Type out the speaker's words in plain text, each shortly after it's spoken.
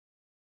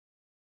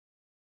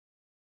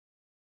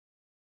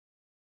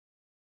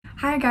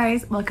Hi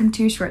guys, welcome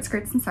to Short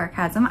Skirts and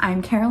Sarcasm.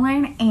 I'm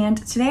Caroline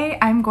and today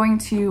I'm going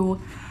to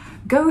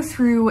go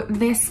through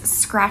this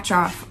scratch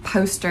off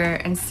poster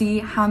and see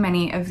how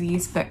many of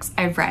these books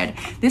I've read.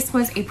 This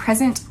was a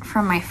present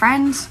from my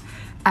friend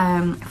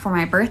for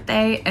my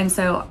birthday, and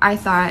so I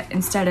thought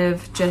instead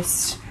of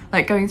just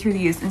like going through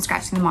these and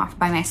scratching them off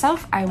by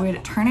myself, I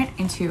would turn it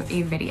into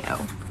a video.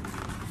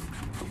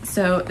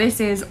 So this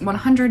is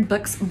 100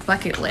 books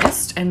bucket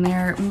list, and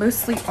they're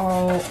mostly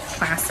all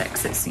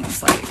classics, it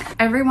seems like.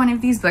 Every one of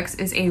these books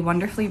is a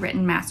wonderfully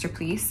written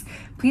masterpiece.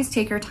 Please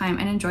take your time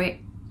and enjoy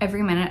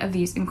every minute of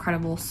these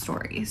incredible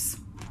stories.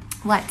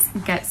 Let's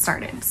get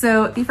started.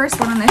 So the first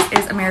one on this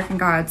is American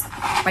Gods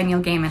by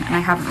Neil Gaiman, and I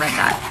haven't read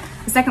that.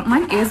 The second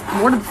one is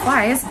Lord of the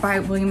Flies by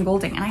William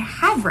Golding, and I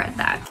have read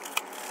that.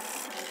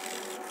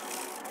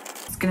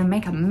 It's gonna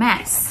make a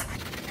mess.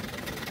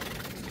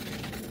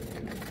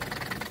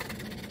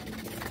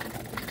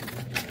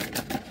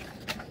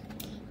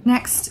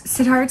 Next,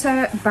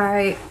 Siddhartha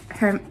by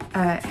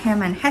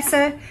Hermann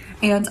Hesse,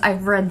 and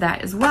I've read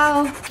that as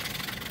well.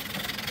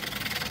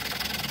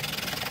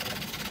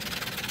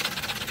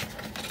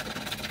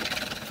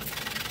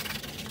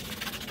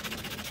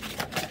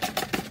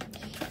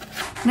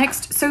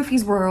 Next,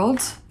 Sophie's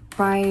World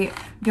by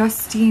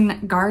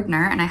Jostein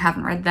Gaarder, and I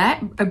haven't read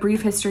that. A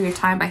Brief History of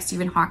Time by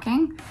Stephen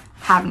Hawking,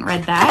 haven't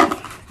read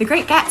that. The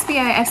Great Gatsby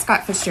by F.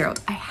 Scott Fitzgerald,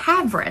 I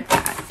have read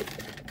that.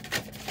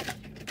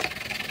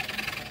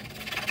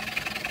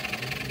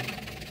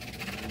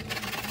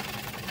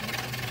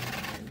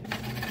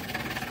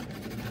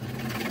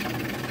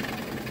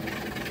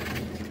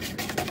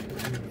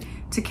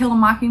 To Kill a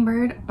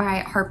Mockingbird by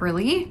Harper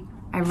Lee,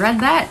 I read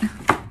that.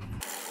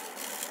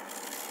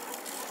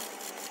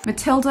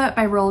 Matilda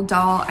by Roald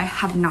Dahl, I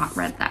have not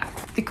read that.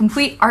 The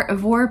Complete Art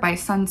of War by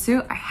Sun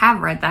Tzu, I have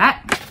read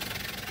that.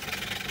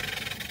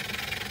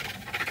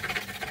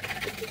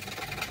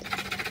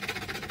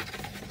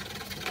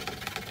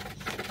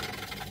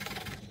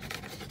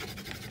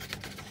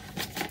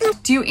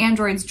 Do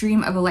Androids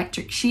Dream of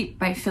Electric Sheep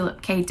by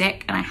Philip K.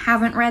 Dick, and I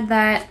haven't read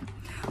that.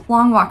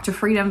 Long Walk to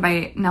Freedom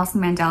by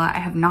Nelson Mandela, I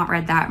have not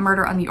read that.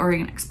 Murder on the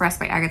Orient Express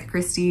by Agatha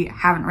Christie,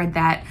 haven't read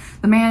that.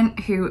 The Man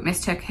Who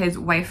Mistook His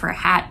Wife for a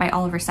Hat by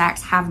Oliver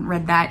Sacks, haven't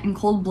read that. In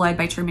Cold Blood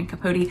by Truman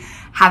Capote,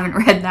 haven't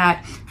read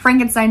that.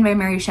 Frankenstein by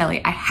Mary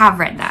Shelley, I have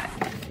read that.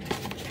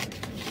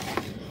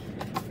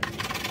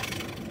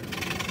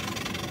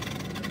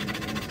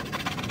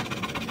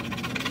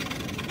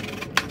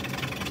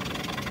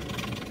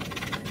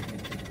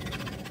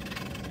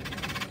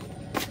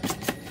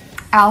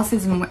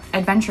 Alice's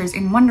Adventures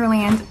in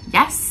Wonderland,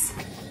 yes.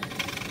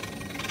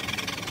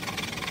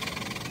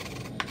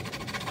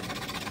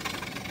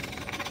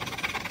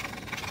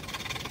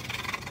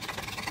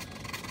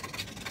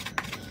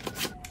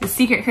 The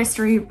Secret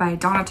History by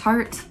Donna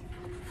Tartt,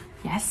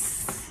 yes.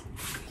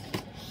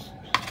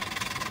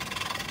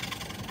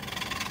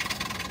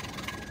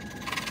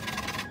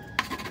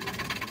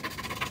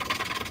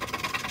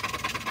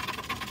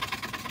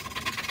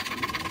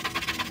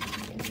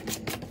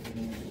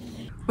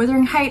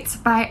 Wuthering Heights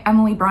by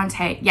Emily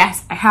Bronte.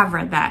 Yes, I have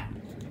read that.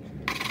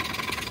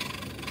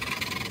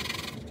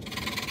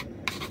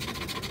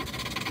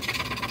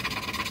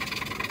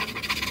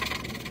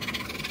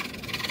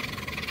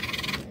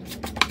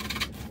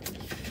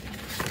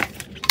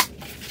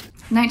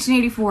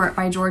 "1984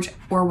 by George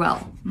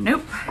Orwell.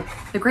 Nope.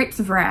 The Grapes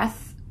of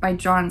Wrath by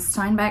John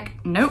Steinbeck.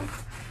 Nope.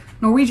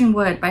 Norwegian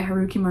Wood by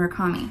Haruki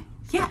Murakami.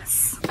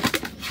 Yes.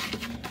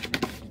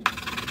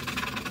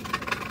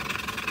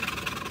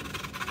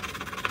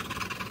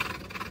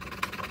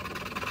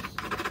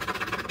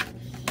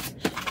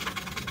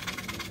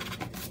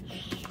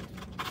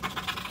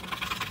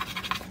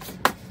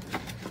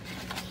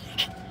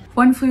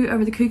 One Flew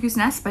Over the Cuckoo's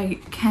Nest by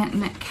Ken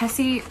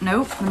Kesey,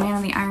 nope. The Man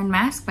in the Iron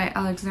Mask by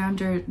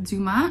Alexander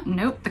Dumas,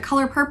 nope. The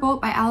Color Purple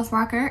by Alice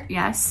Walker,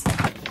 yes.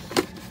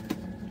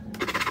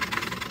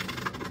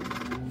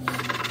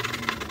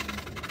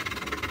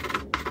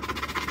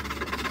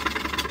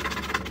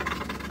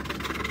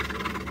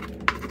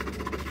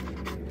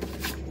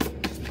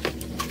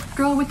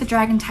 Girl with the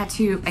Dragon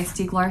Tattoo by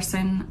Stieg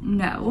Larsson,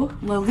 no.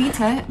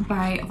 Lolita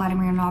by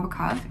Vladimir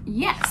Nabokov,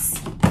 yes.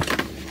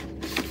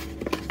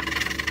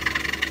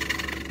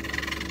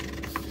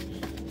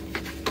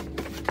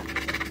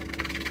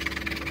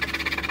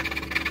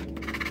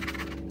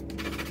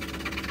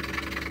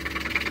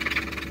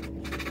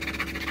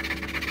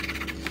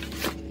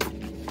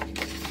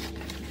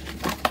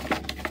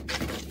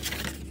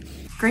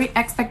 Great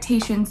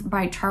Expectations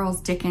by Charles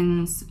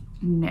Dickens,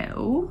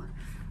 no.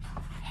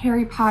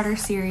 Harry Potter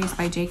series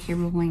by J.K.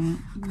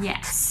 Rowling,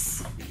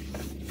 yes.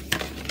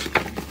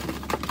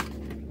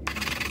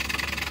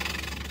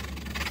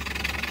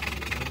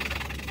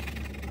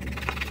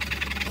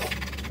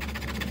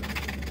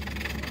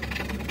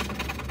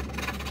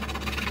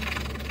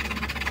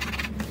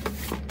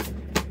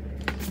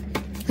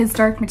 His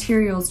Dark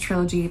Materials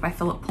trilogy by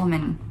Philip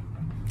Pullman,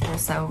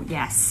 also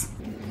yes.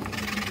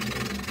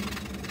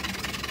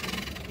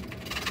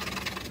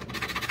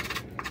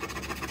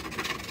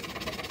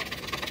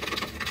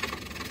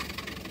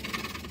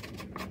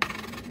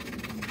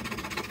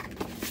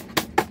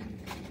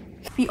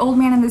 The Old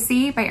Man and the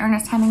Sea by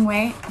Ernest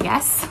Hemingway,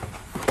 yes.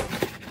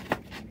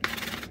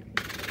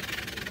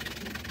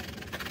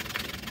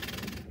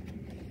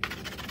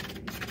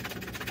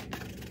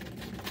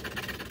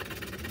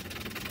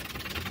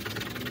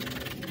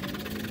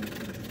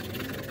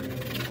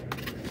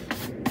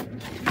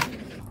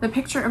 The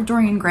Picture of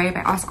Dorian Gray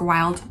by Oscar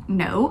Wilde,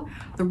 no.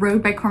 The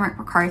Road by Cormac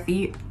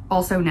McCarthy,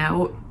 also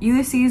no.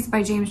 Ulysses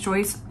by James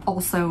Joyce,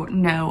 also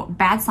no.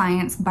 Bad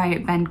Science by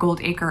Ben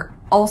Goldacre,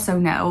 also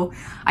no.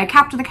 I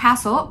Capture the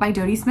Castle by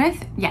Dodie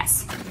Smith,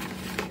 yes.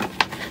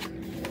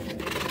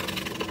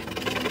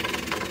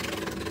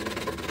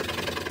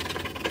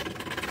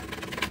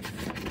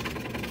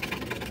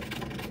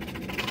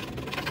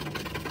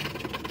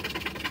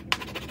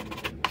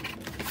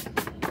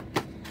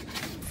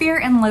 Fear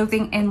and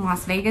Loathing in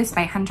Las Vegas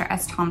by Hunter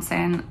S.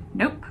 Thompson,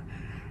 nope.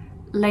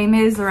 Les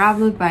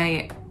Miserables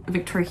by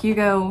Victor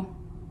Hugo,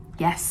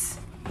 yes.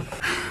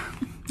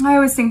 I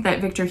always think that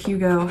Victor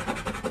Hugo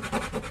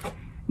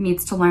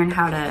needs to learn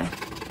how to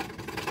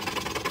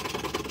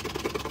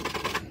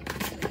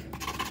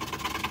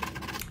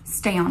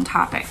stay on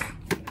topic.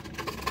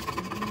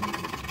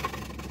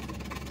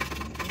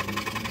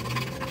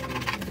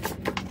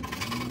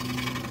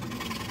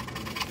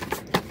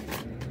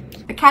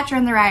 The Catcher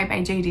in the Rye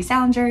by J.D.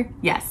 Salinger,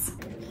 yes.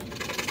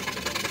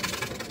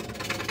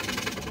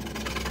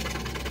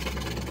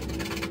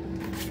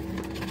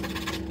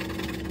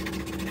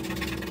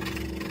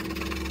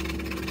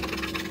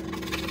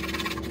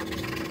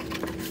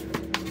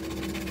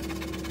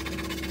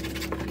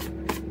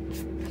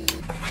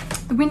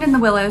 The Wind in the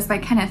Willows by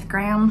Kenneth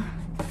Grahame,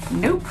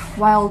 nope.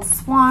 Wild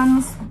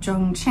Swans,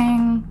 Zhong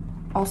Cheng,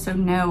 also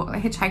no. A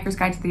Hitchhiker's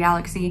Guide to the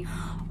Galaxy,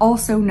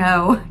 also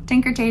no.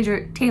 Tinker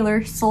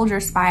Tailor Soldier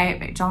Spy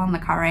by John le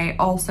Carré,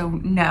 also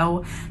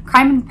no.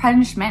 Crime and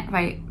Punishment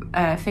by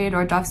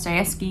Fyodor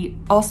Dostoevsky,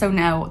 also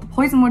no. The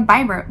Poisonwood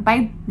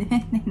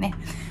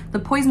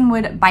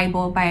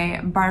Bible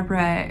by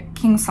Barbara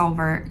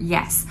Kingsolver,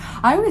 yes.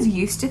 I always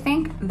used to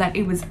think that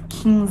it was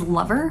King's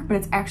Lover, but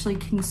it's actually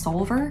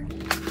Kingsolver.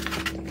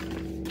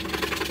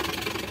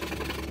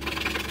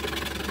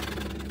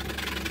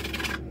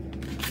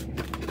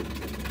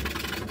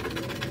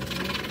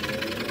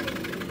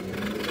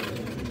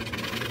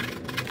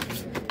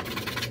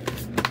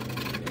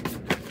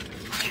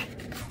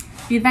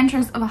 The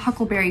Adventures of a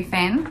Huckleberry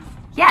Finn,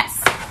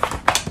 yes.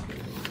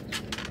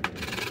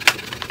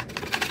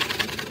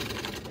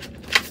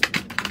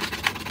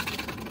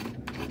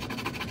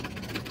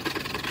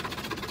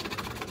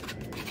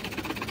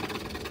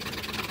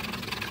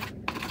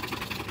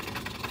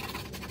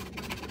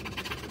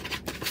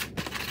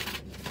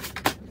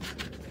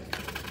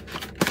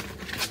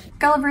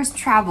 Gulliver's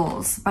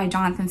Travels by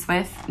Jonathan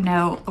Swift,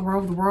 no. The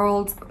World of the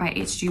Worlds by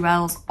H.G.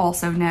 Wells,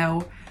 also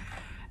no.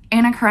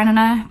 Anna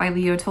Karenina by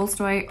Leo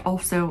Tolstoy,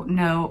 also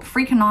no.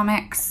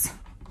 Freakonomics,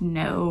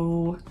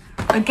 no.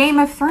 A Game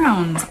of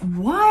Thrones,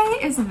 why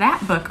is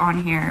that book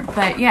on here?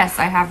 But yes,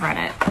 I have read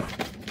it.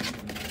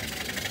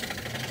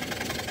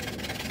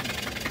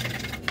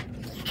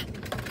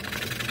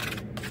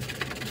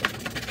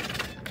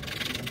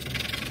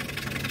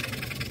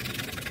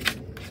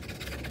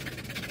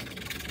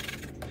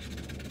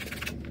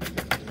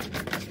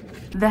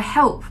 The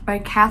Help by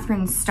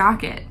Catherine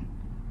Stockett,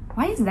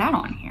 why is that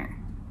on here?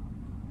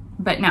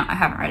 But no, I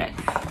haven't read it.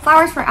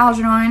 Flowers for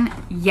Algernon,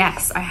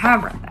 yes, I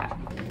have read that.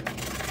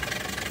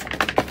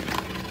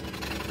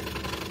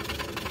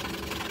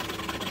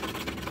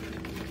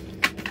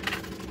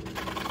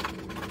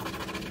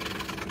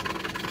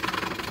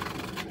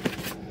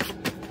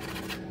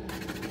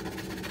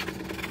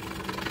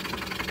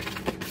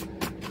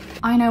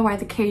 I Know Why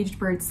the Caged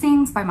Bird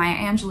Sings by Maya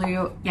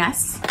Angelou,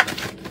 yes.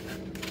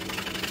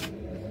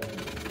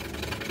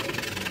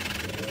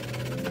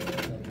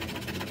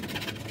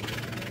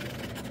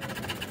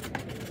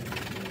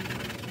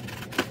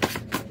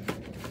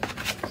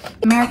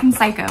 American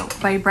Psycho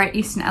by Bret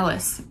Easton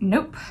Ellis,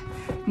 nope.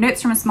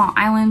 Notes from a Small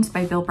Island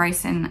by Bill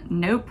Bryson,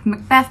 nope.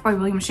 Macbeth by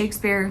William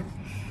Shakespeare,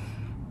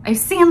 I've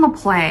seen the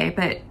play,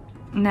 but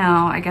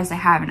no, I guess I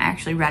haven't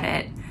actually read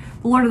it.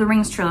 The Lord of the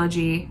Rings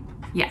trilogy,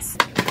 yes.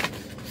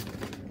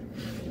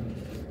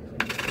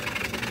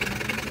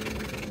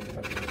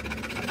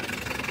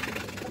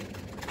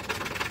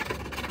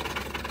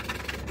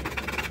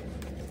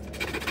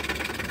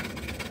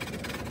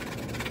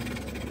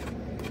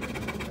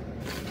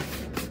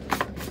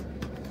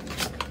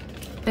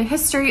 The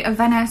History of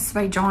Venice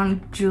by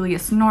John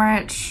Julius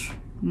Norwich,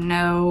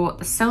 no.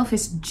 The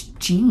Selfish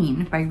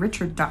Gene by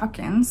Richard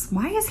Dawkins,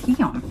 why is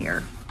he on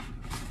here?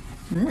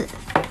 Ugh.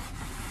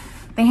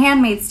 The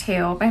Handmaid's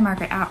Tale by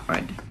Margaret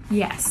Atwood,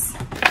 yes.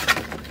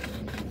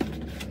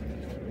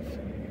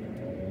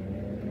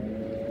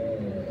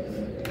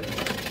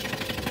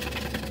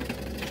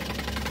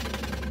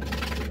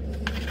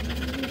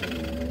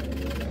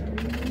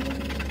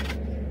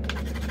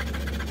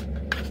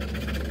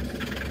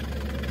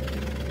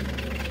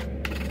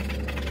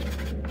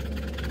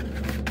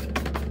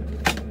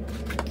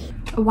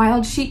 A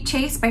Wild Sheep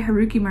Chase by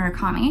Haruki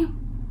Murakami.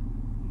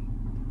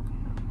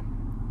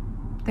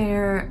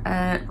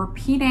 they're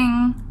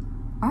repeating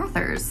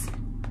authors.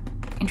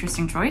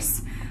 Interesting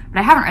choice, but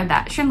I haven't read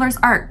that. Schindler's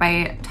Ark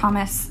by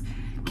Thomas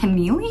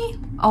Keneally,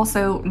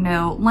 also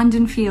no.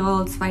 London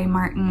Fields by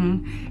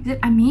Martin, is it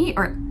Ami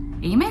or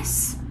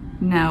Amos?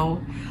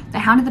 No. The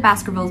Hound of the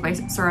Baskervilles by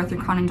Sir Arthur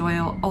Conan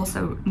Doyle,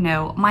 also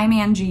no. My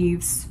Man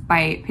Jeeves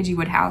by P.G.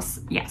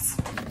 Wodehouse, yes.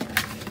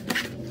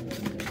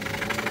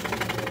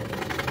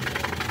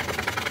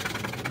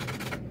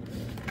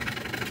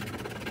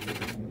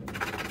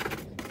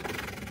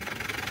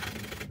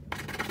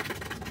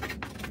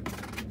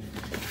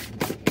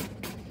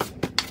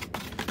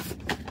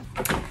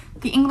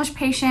 The English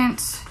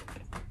Patient,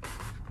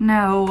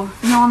 no.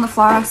 No on the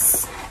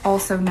Floss,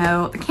 also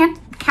no. The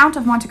Count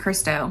of Monte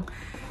Cristo.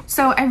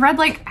 So I read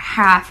like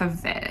half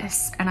of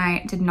this and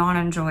I did not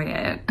enjoy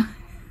it.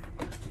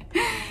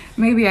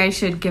 Maybe I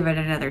should give it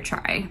another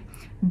try.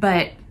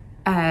 But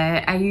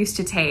I used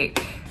to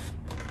take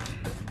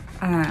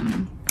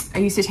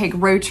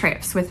road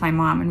trips with my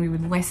mom and we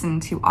would listen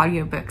to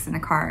audiobooks in the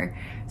car.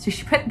 So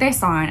she put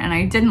this on and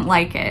I didn't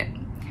like it.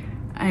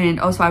 And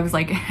also I was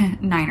like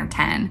 9 or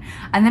 10.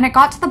 And then it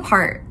got to the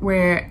part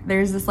where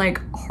there's this like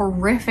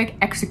horrific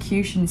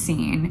execution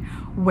scene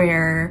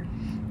where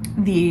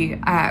the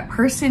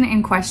person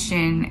in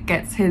question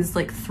gets his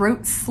like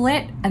throat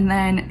slit and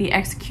then the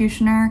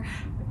executioner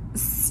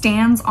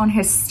stands on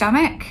his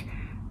stomach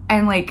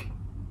and like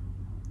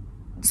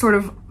sort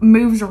of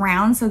moves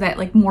around so that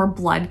like more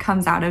blood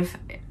comes out of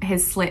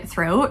his slit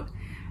throat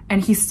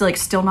and he's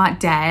still not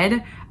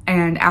dead.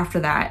 And after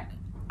that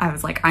I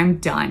was like, I'm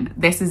done.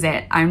 This is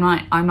it. I'm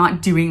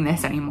not doing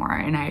this anymore.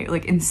 And I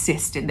like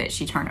insisted that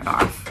she turn it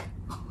off.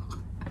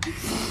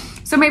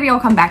 So maybe I'll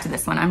come back to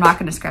this one. I'm not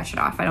gonna scratch it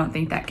off. I don't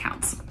think that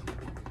counts.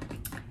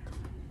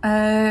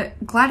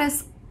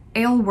 Gladys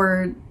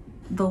Aylward,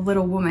 The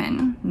Little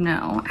Woman,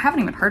 no. I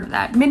haven't even heard of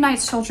that.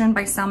 Midnight's Children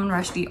by Salman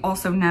Rushdie,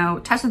 also no.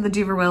 Tess of the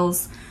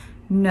D'Urbervilles,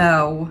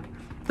 no.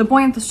 The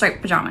Boy in the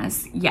Striped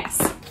Pajamas,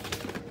 yes.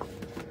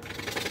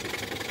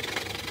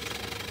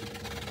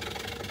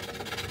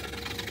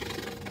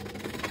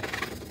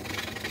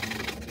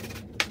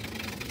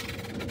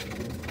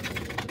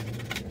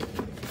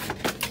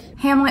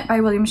 Hamlet by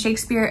William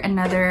Shakespeare,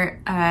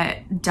 another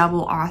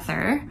double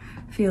author.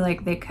 I feel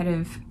like they could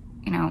have,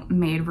 you know,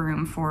 made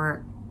room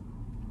for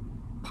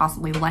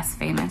possibly less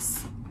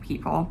famous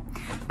people.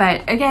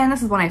 But again,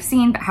 this is one I've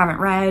seen but haven't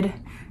read.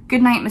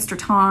 Goodnight, Mr.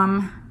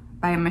 Tom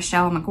by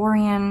Michelle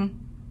McGorian.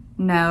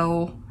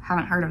 No,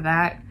 haven't heard of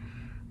that.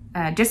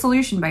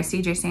 Dissolution by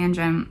C.J.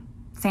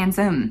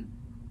 Sansom.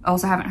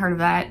 Also haven't heard of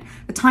that.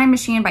 The Time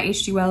Machine by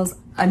H.G. Wells,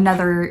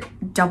 another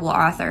double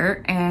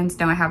author. And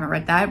no, I haven't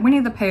read that. Winnie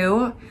the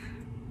Pooh.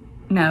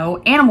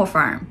 No. Animal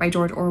Farm by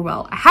George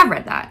Orwell. I have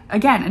read that.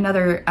 Again,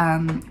 another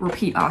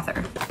repeat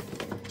author.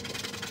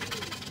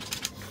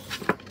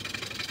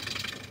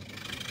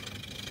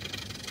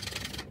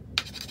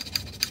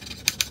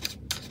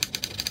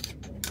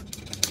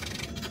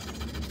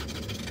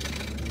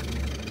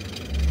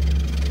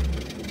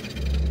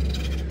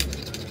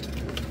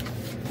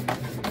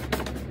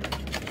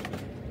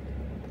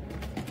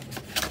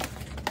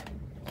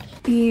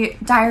 The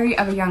Diary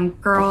of a Young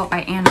Girl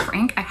by Anne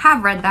Frank. I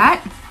have read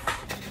that.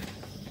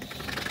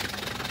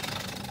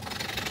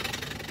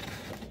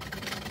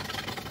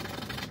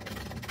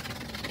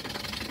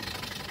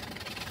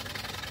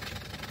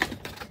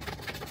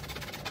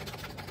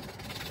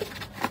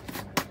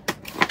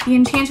 The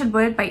Enchanted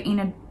Wood by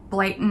Enid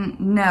Blyton,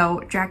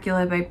 no.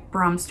 Dracula by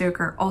Bram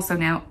Stoker, also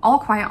no. All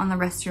Quiet on the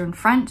Western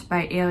Front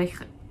by Erich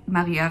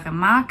Maria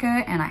Remarque,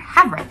 and I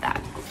have read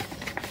that.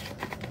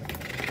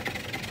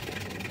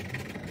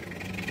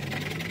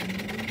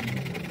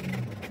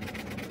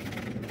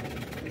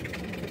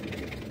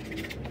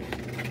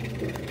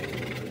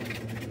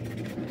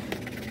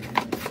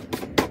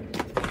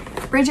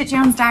 Bridget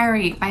Jones'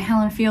 Diary by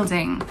Helen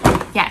Fielding,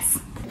 yes.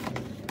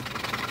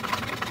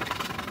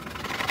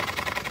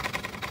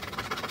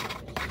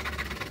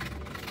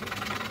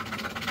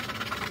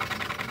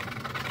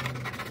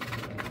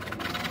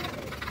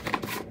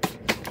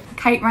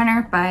 Kite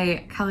Runner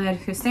by Khaled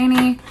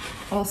Hosseini,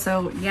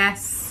 also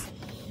yes.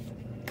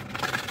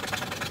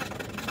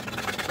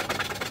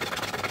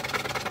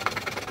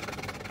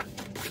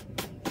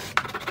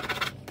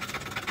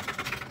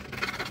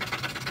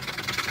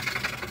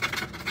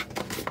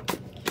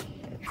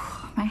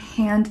 My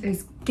hand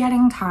is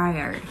getting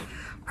tired.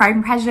 Pride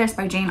and Prejudice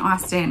by Jane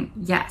Austen,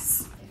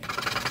 yes.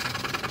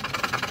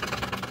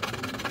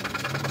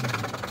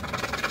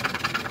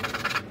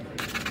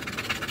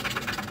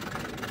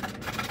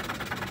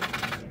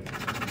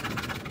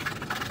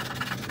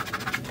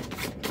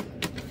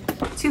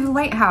 To the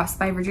Lighthouse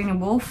by Virginia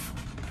Woolf,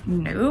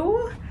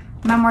 no.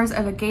 Memoirs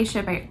of a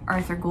Geisha by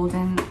Arthur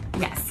Golden,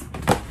 yes.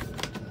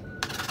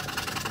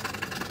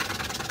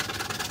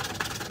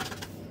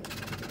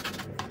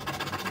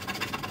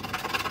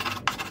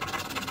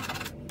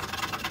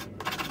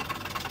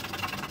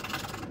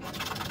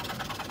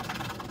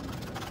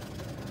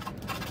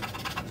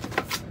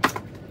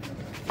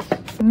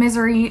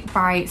 Misery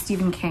by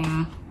Stephen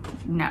King,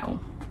 no.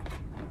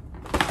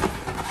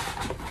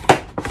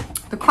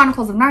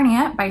 Chronicles of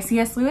Narnia by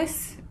C.S.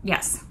 Lewis.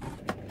 Yes.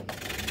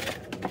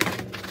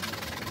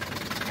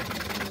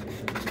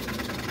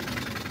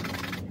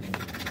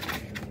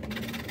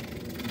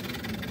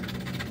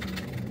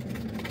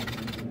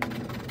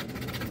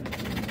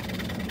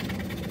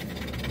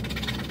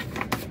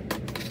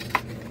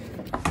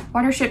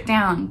 Watership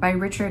Down by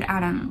Richard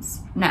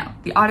Adams. No.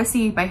 The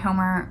Odyssey by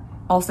Homer.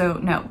 Also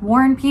no.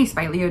 War and Peace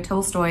by Leo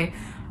Tolstoy.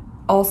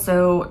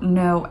 Also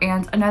no.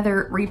 And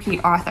another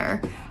repeat author.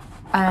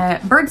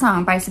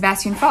 Birdsong by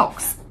Sebastian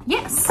Faulks.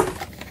 Yes.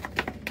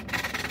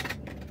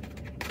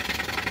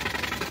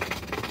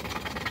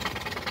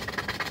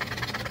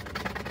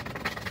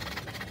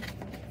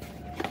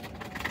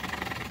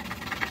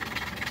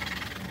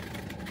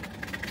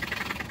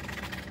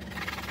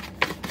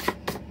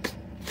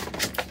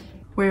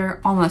 We're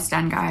almost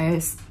done,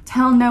 guys.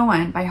 Tell No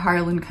One by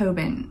Harlan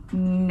Coben.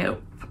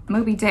 Nope.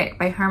 Moby Dick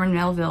by Herman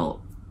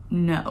Melville.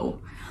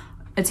 No.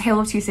 A Tale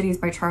of Two Cities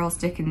by Charles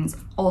Dickens.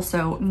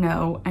 Also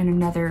no. And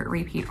another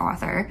repeat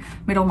author.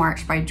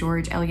 Middlemarch by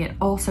George Eliot.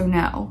 Also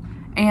no.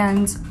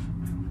 And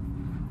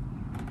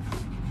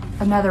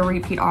another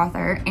repeat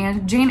author.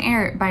 And Jane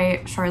Eyre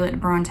by Charlotte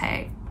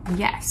Bronte.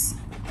 Yes.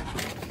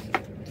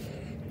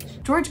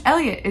 George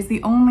Eliot is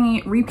the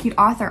only repeat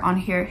author on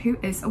here who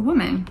is a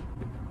woman.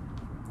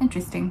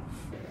 Interesting.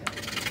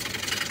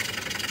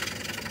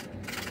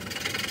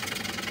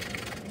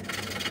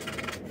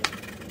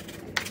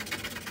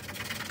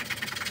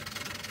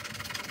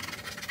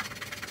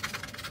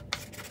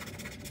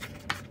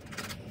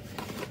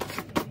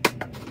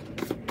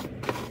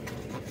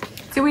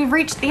 So we've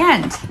reached the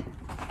end.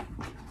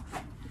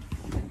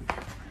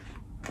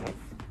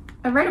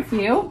 I've read a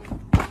few.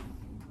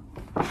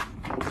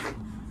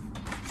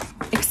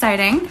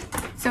 Exciting.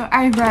 So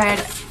I read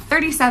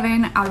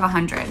 37 out of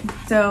 100.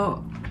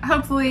 So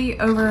hopefully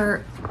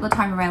over the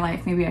time of my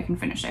life, maybe I can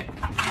finish it.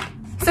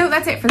 So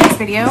that's it for this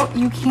video.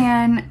 You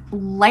can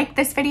like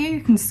this video, you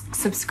can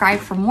subscribe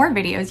for more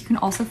videos. You can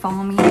also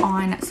follow me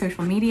on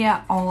social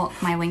media. All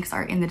my links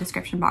are in the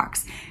description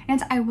box.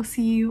 And I will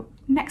see you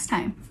next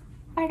time.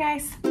 Bye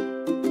guys.